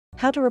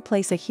How to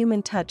replace a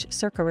human touch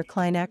Circa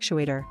Recline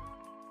actuator.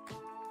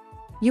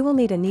 You will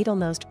need a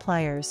needle-nosed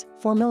pliers,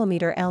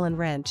 4mm Allen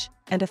wrench,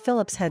 and a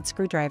Phillips head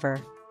screwdriver.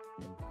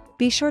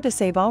 Be sure to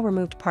save all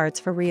removed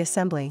parts for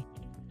reassembly.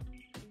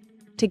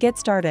 To get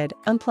started,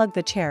 unplug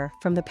the chair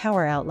from the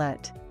power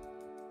outlet.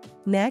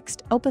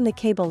 Next, open the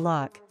cable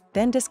lock,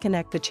 then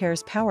disconnect the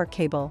chair's power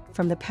cable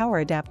from the power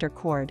adapter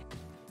cord.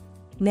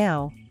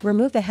 Now,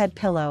 remove the head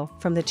pillow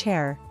from the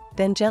chair,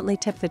 then gently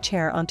tip the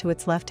chair onto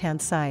its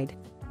left-hand side.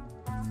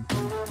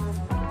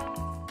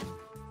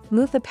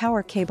 Move the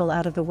power cable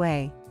out of the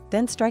way,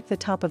 then strike the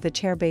top of the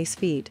chair base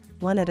feet,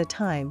 one at a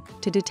time,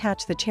 to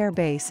detach the chair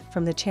base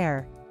from the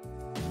chair.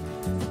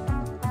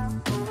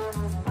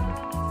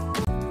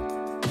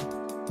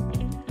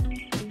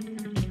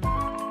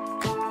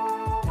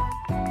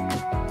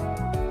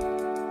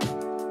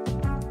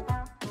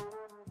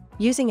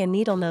 Using a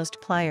needle-nosed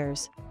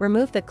pliers,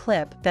 remove the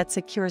clip that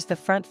secures the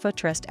front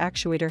footrest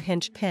actuator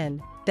hinge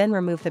pin, then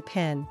remove the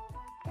pin.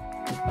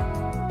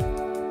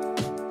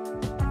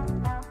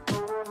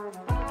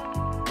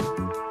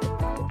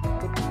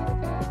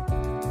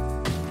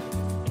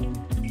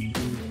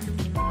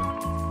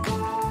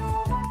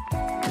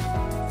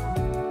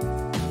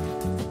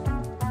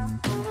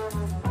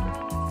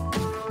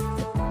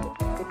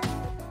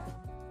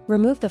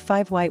 Remove the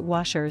 5 white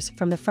washers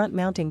from the front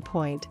mounting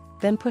point,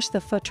 then push the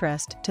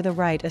footrest to the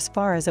right as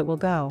far as it will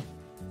go.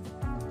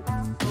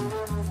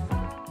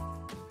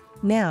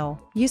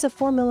 Now, use a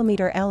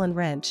 4mm Allen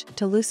wrench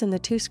to loosen the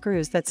 2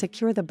 screws that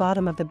secure the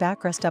bottom of the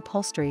backrest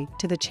upholstery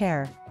to the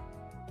chair.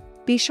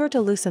 Be sure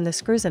to loosen the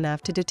screws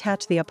enough to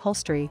detach the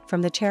upholstery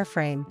from the chair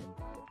frame.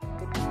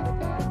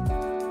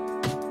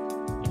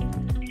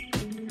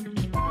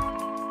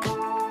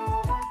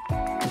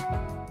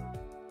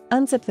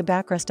 Unzip the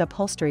backrest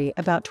upholstery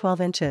about 12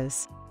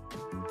 inches.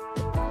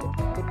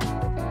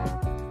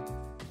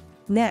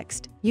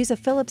 Next, use a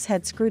Phillips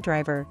head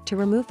screwdriver to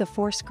remove the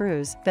 4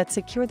 screws that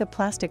secure the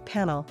plastic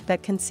panel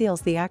that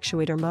conceals the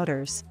actuator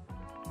motors.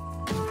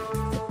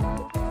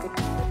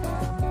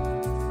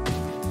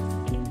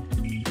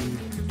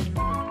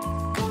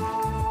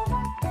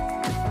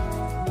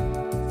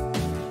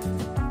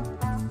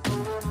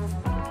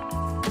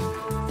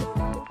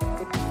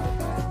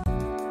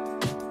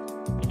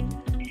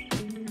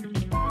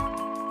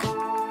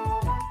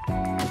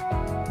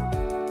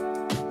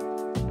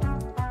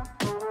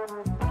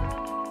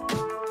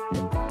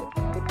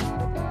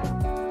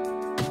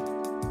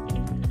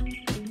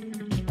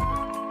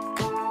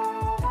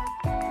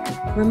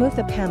 Remove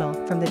the panel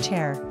from the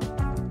chair.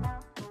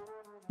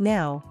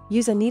 Now,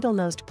 use a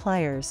needle-nosed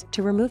pliers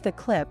to remove the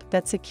clip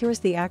that secures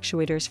the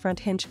actuator's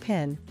front hinge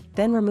pin,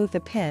 then remove the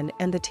pin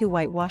and the 2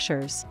 white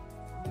washers.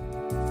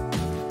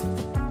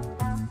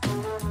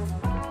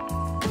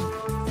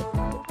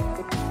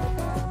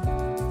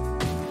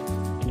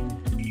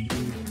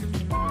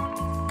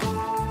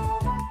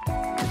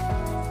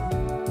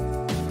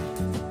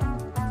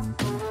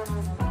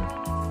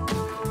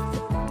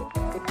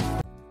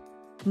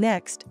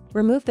 Next,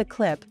 remove the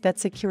clip that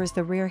secures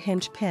the rear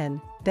hinge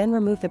pin, then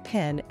remove the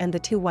pin and the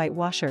 2 white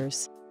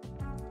washers.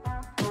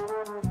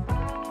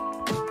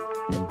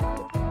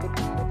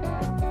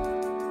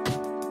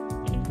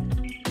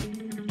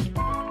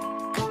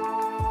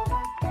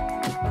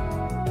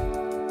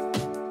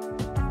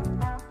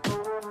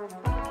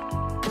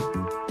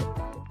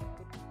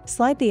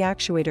 Slide the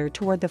actuator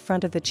toward the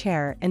front of the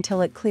chair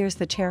until it clears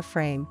the chair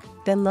frame,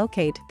 then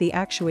locate the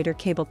actuator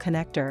cable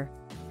connector.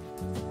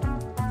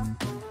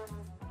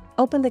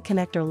 Open the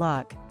connector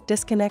lock,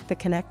 disconnect the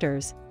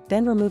connectors,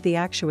 then remove the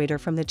actuator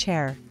from the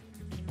chair.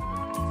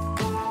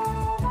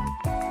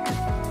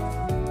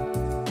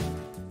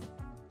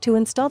 To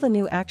install the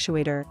new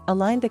actuator,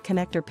 align the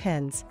connector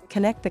pins,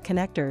 connect the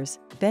connectors,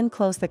 then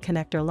close the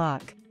connector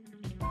lock.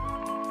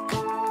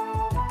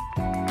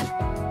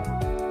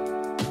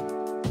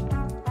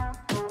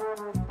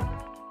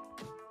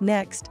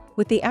 Next,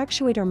 with the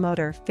actuator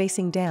motor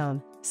facing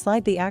down,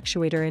 slide the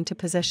actuator into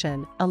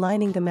position,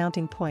 aligning the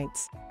mounting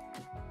points.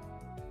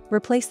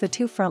 Replace the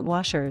 2 front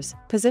washers,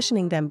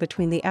 positioning them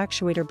between the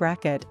actuator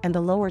bracket and the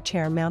lower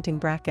chair mounting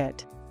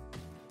bracket.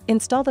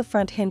 Install the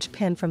front hinge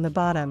pin from the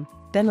bottom,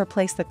 then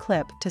replace the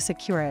clip to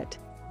secure it.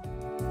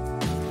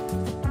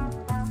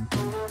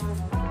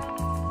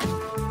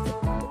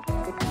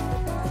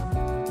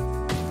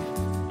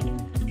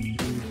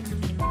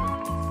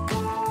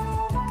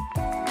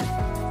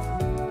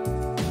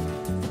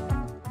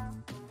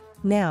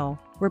 Now,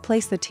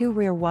 replace the 2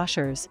 rear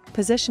washers,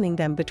 positioning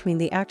them between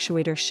the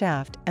actuator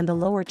shaft and the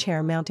lower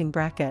chair mounting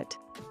bracket.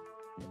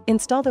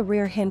 Install the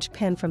rear hinge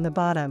pin from the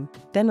bottom,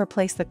 then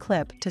replace the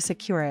clip to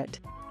secure it.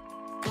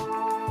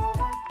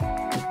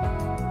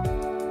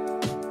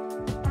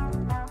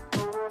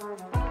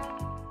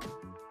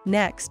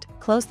 Next,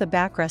 close the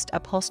backrest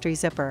upholstery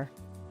zipper.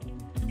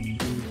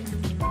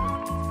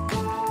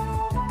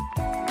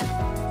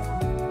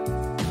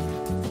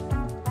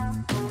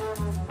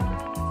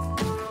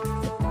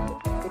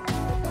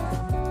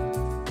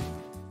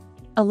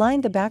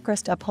 Align the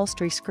backrest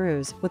upholstery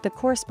screws with the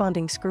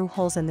corresponding screw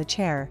holes in the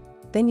chair,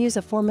 then use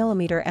a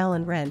 4mm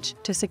Allen wrench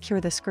to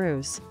secure the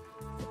screws.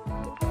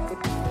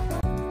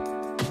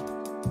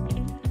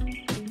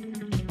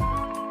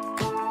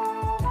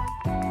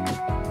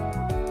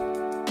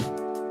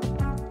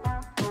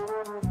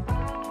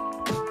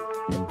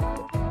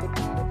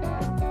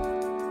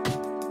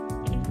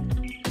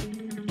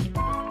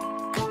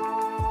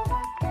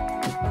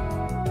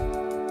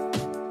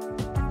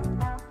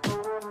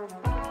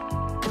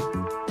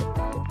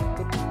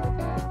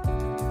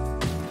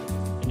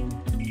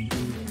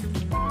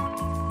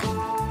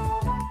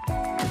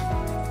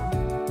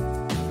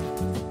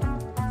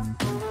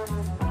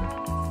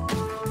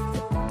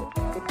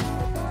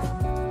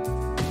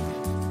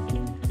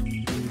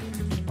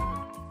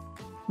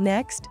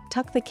 Next,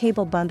 tuck the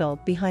cable bundle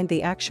behind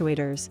the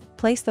actuators,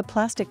 place the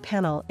plastic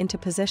panel into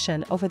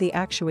position over the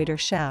actuator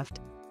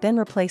shaft, then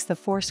replace the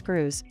 4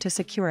 screws to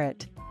secure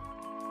it.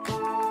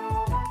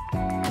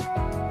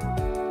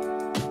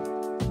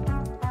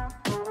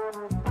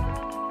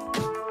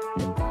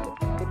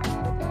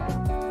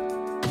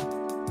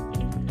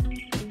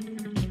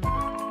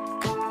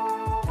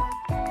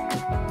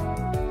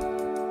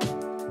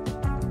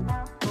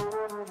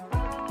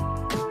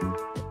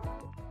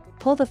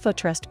 Pull the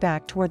footrest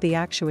back toward the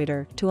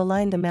actuator to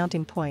align the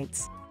mounting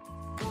points.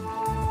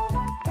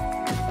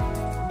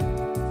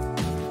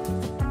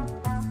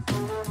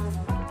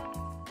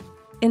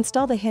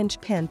 Install the hinge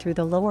pin through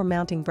the lower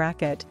mounting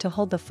bracket to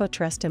hold the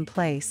footrest in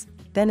place,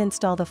 then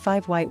install the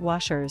 5 white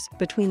washers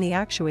between the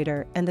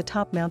actuator and the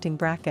top mounting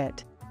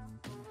bracket.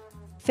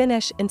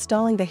 Finish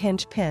installing the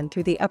hinge pin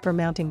through the upper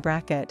mounting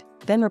bracket,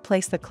 then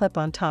replace the clip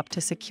on top to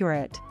secure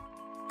it.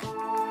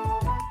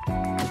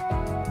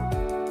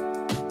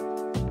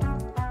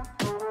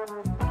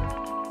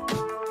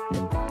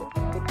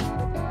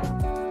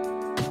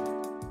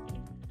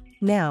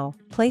 Now,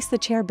 place the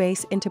chair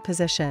base into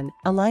position,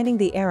 aligning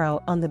the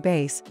arrow on the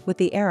base with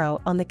the arrow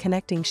on the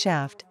connecting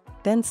shaft,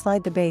 then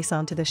slide the base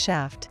onto the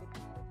shaft.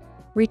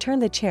 Return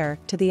the chair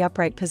to the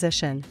upright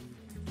position.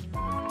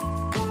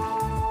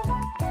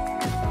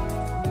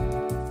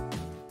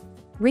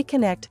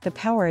 Reconnect the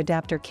power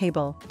adapter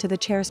cable to the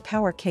chair's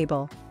power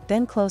cable,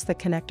 then close the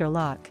connector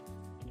lock.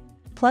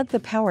 Plug the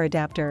power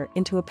adapter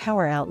into a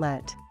power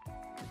outlet.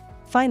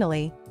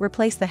 Finally,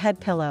 replace the head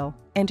pillow,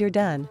 and you're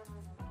done.